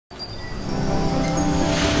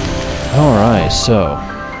Alright, so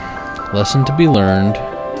lesson to be learned.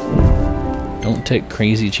 Don't take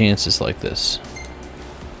crazy chances like this.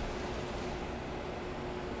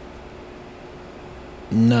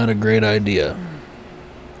 Not a great idea.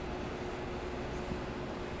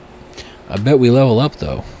 I bet we level up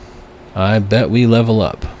though. I bet we level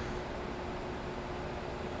up.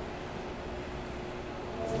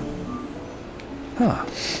 Huh.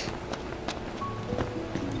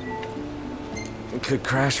 It could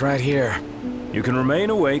crash right here. You can remain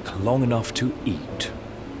awake long enough to eat.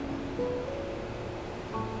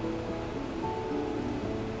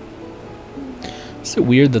 Is it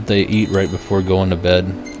weird that they eat right before going to bed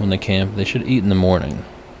when they camp? They should eat in the morning.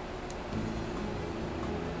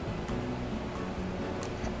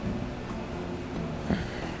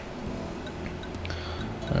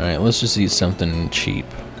 Alright, let's just eat something cheap.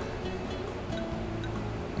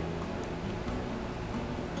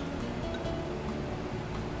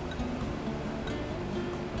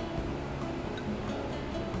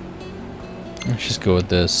 Let's just go with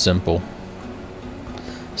this, simple.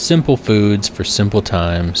 Simple foods for simple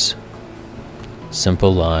times.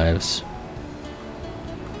 Simple lives.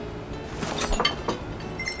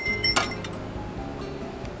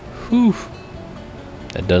 Whew.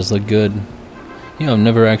 That does look good. You know, I've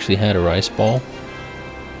never actually had a rice ball.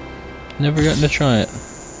 Never gotten to try it.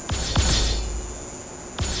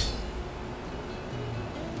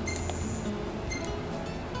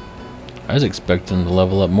 I was expecting to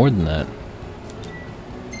level up more than that.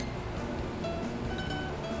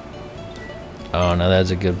 Oh, now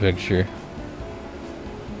that's a good picture.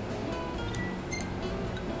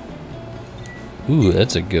 Ooh,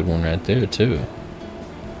 that's a good one right there, too.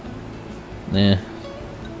 Nah.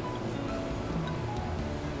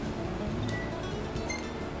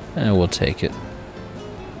 We'll take it.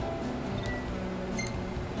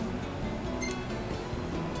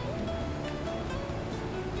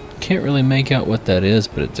 Can't really make out what that is,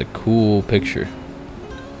 but it's a cool picture.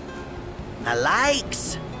 I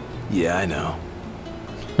likes. Yeah, I know.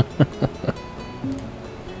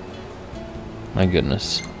 My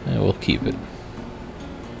goodness. Yeah, we'll keep it.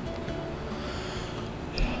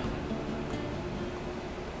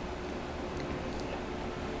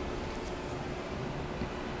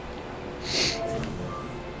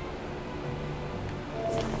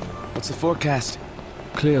 What's the forecast?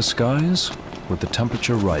 Clear skies with the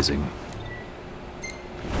temperature rising.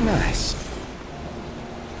 Nice.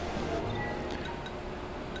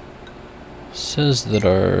 Says that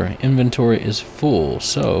our inventory is full,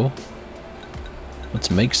 so let's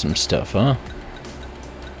make some stuff, huh?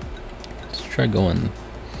 Let's try going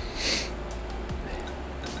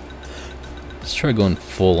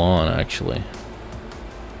full on, actually.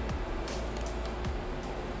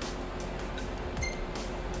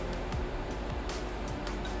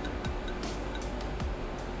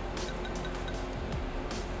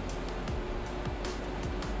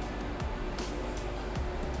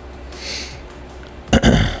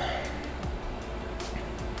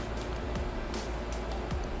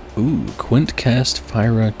 Ooh, Quintcast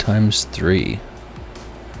Fyra ×3.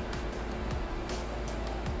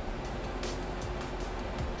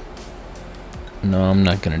 No, I'm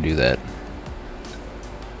not gonna do that.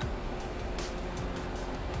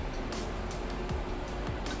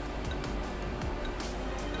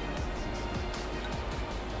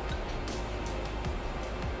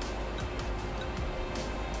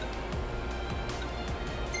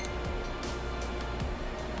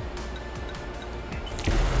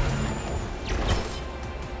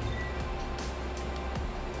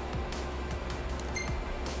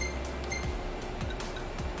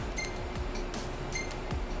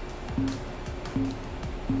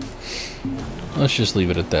 Let's just leave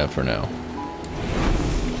it at that for now.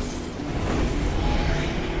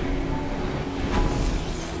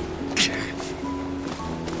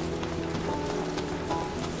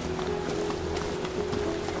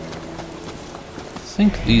 I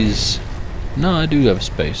think these... No, I do have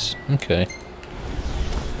space. Okay.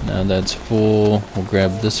 Now that's full. We'll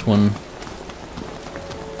grab this one.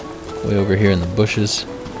 Way over here in the bushes.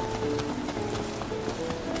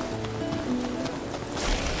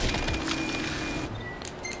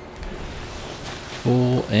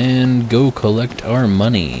 Full and go collect our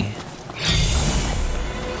money.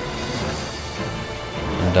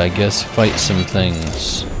 And I guess fight some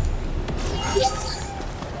things.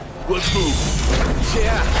 Let's move.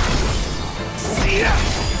 Yeah.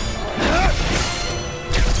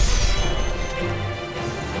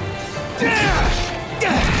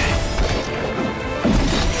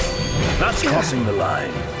 That's crossing the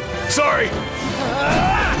line. Sorry.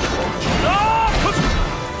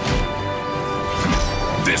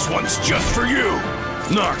 This one's just for you.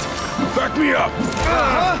 Knock, back me up.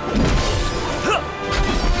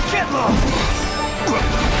 Get low!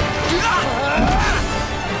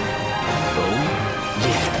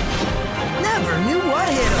 Never knew what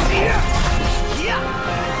hit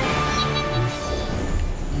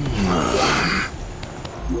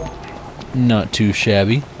him. Not too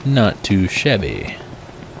shabby. Not too shabby.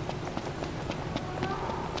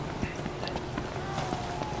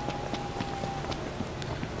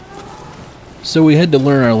 So we had to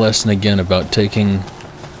learn our lesson again about taking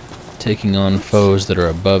on foes that are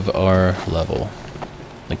above our level.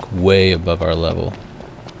 Like way above our level.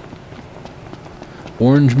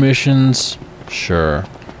 Orange missions, sure.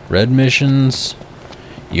 Red missions,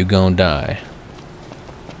 you gon' die.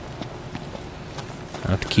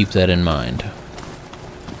 I have to keep that in mind.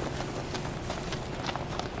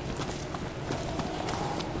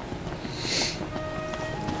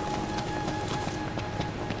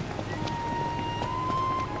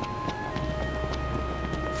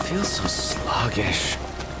 Feels so sluggish.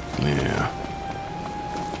 Yeah.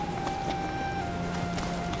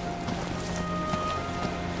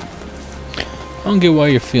 I don't get why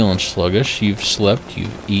you're feeling sluggish. You've slept,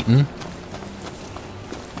 you've eaten.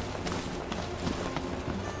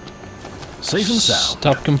 Safe and sound.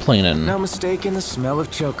 Stop complaining. No mistaking the smell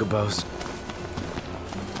of chocobos.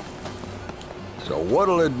 So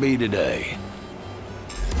what'll it be today?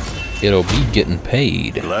 It'll be getting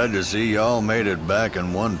paid. Glad to see y'all made it back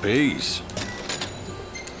in one piece.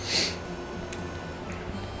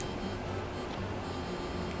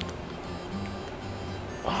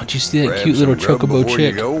 Oh, did you see that Grab cute little some grub chocobo before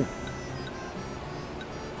chick? you go.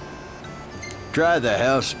 Try the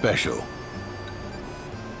house special.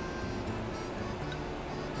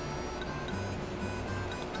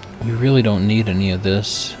 We really don't need any of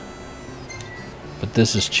this. But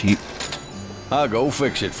this is cheap. I'll go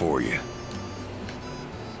fix it for you.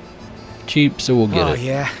 Cheap, so we'll get Oh it.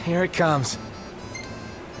 yeah, here it comes.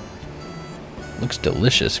 Looks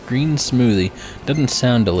delicious. Green smoothie. Doesn't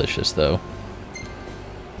sound delicious, though.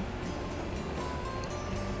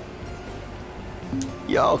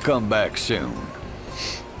 Y'all come back soon.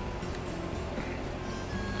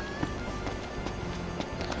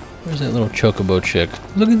 Where's that little chocobo chick?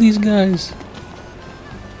 Look at these guys.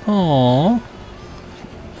 Aww.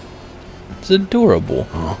 It's adorable.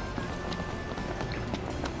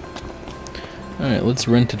 Alright, let's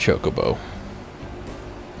rent a chocobo.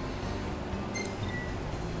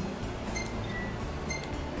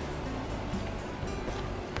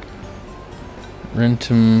 Rent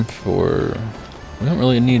him for... We don't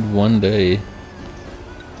really need 1 day.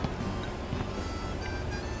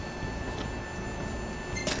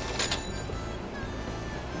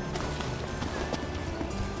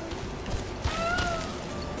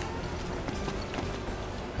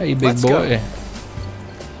 Hey, big Let's boy. go.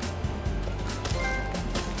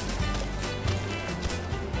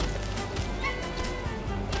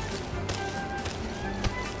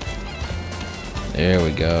 There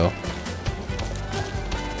we go.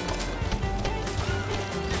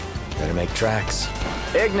 Better make tracks.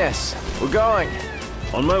 Ignis, we're going.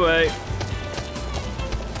 On my way.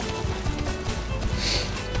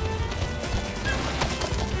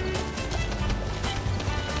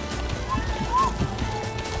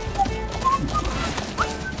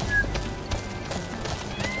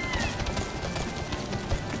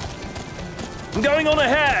 I'm going on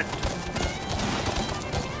ahead.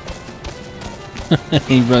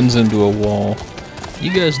 He runs into a wall.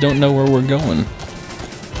 You guys don't know where we're going.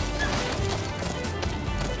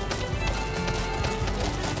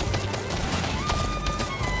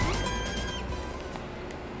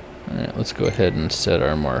 Alright, let's go ahead and set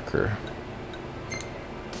our marker.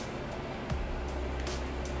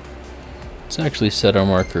 Let's actually set our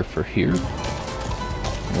marker for here.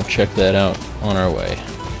 We'll check that out on our way.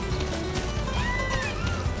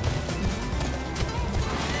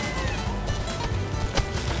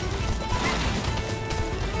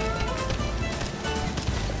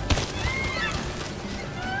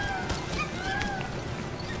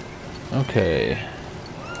 Okay.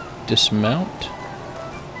 Dismount.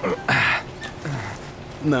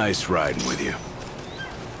 Nice riding with you.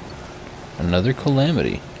 Another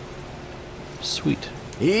calamity. Sweet.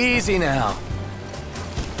 Easy now.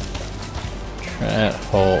 Trat,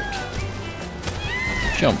 halt.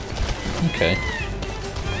 Jump. Okay.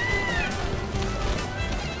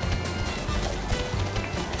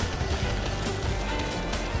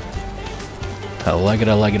 I like it,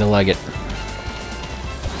 I like it, I like it.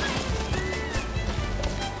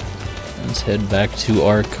 Let's head back to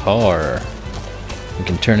our car. We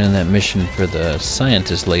can turn in that mission for the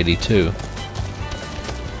scientist lady, too.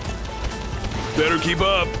 Better keep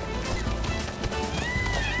up.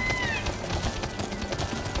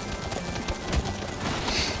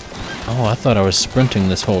 Oh, I thought I was sprinting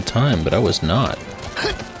this whole time, but I was not.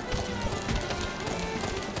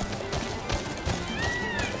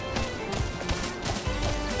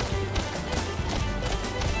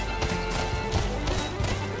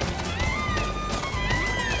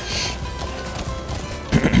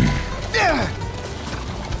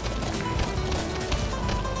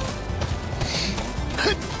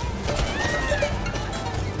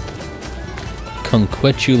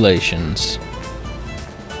 Congratulations.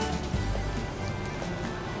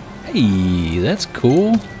 Hey, that's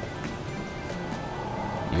cool.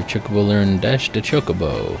 Your Chocobo learned Dash to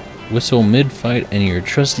Chocobo. Whistle mid-fight and your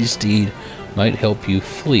trusty steed might help you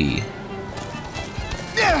flee.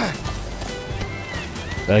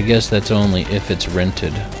 But I guess that's only if it's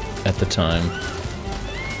rented at the time.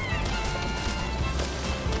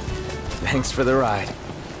 Thanks for the ride.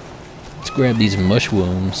 Let's grab these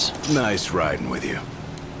mushworms. Nice riding with you.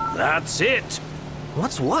 That's it.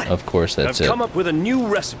 What's what? Of course, that's I've it. come up with a new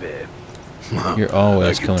recipe. You're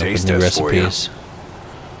always I can coming up with taste new test for you. recipes.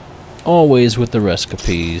 Always with the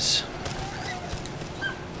recipes.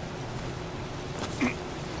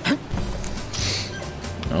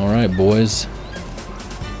 Alright, boys.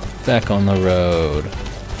 Back on the road.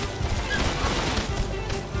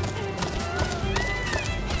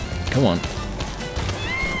 Come on.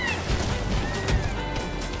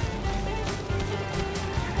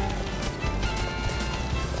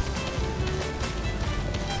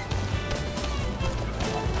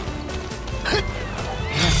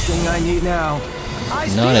 Last thing I need now.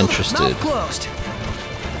 Eyes Not peeled, interested. Mouth closed.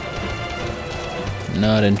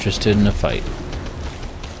 Not interested in a fight.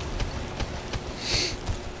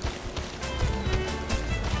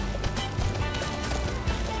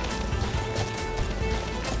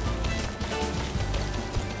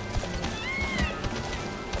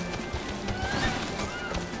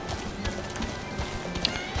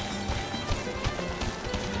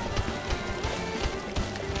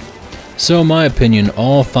 So in my opinion,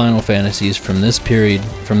 all Final Fantasies from this period,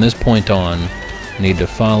 from this point on, need to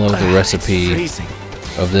follow the recipe Freezing.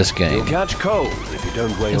 of this You'll game. catch cold if you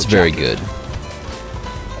don't wear your It's very jacket. good.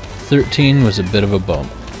 13 was a bit of a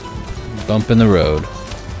bump. Bump in the road.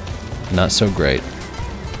 Not so great.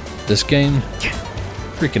 This game,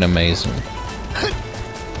 freaking amazing.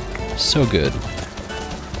 So good.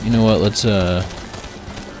 You know what, let's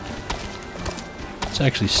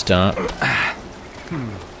actually stop.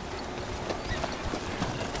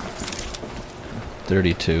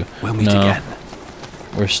 32. We'll meet No, again.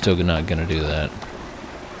 we're still not gonna do that.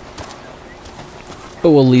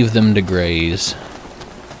 But we'll leave them to graze.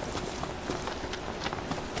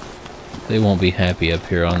 They won't be happy up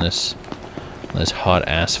here on this hot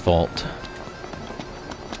asphalt.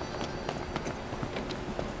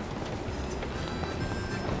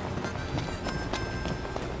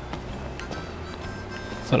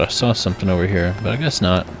 Thought I saw something over here, but I guess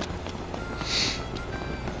not.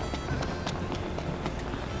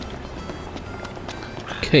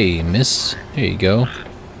 Okay, miss. Here you go.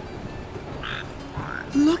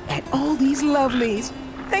 Look at all these lovelies.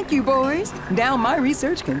 Thank you, boys. Now my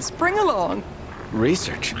research can spring along.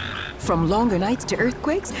 Research. From longer nights to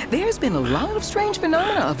earthquakes, there's been a lot of strange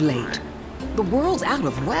phenomena of late. The world's out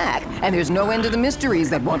of whack, and there's no end to the mysteries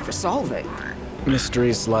that want for solving.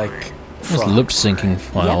 Mysteries like Those frogs. lip syncing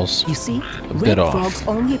files. Yep, you see, a red bit off. frogs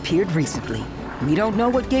only appeared recently. We don't know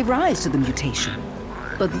what gave rise to the mutation.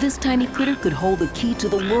 But this tiny critter could hold the key to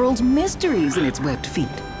the world's mysteries in its webbed feet.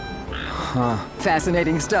 Huh.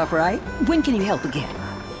 Fascinating stuff, right? When can you help again?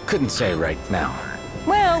 Couldn't say right now.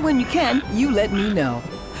 Well, when you can, you let me know.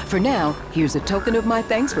 For now, here's a token of my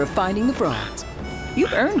thanks for finding the frogs.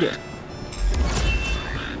 You've earned it.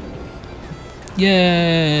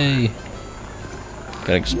 Yay!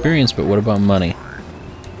 Got experience, but what about money?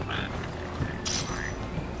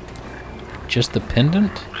 Just the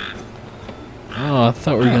pendant? Oh, I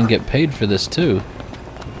thought we were gonna get paid for this too.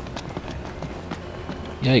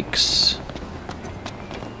 Yikes.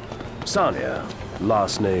 Sanya,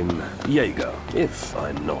 last name Jaeger, if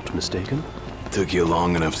I'm not mistaken. Took you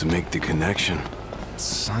long enough to make the connection.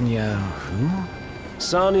 Sonya who?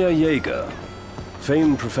 Sanya Jaeger,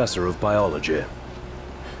 famed professor of biology.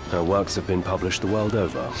 Her works have been published the world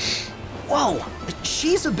over. Whoa,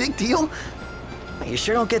 she's a big deal? You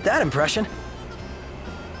sure don't get that impression.